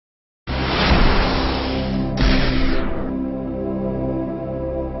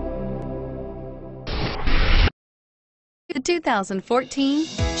2014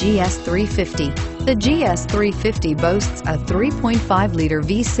 GS 350. The GS 350 boasts a 3.5-liter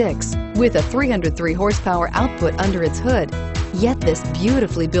V6 with a 303 horsepower output under its hood. Yet this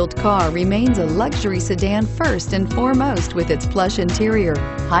beautifully built car remains a luxury sedan first and foremost, with its plush interior,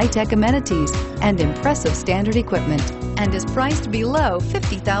 high-tech amenities, and impressive standard equipment, and is priced below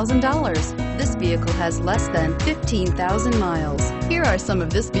 $50,000. This vehicle has less than 15,000 miles. Here are some of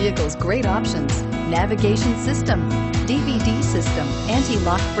this vehicle's great options: navigation system, DVD system,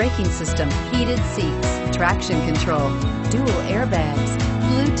 anti-lock braking system, heated seats, traction control, dual airbags,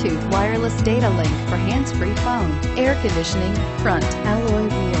 Bluetooth wireless data link for hands-free phone, air conditioning, front alloy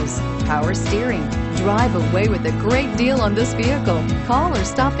wheels, power steering. Drive away with a great deal on this vehicle. Call or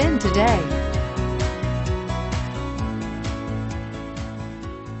stop in today.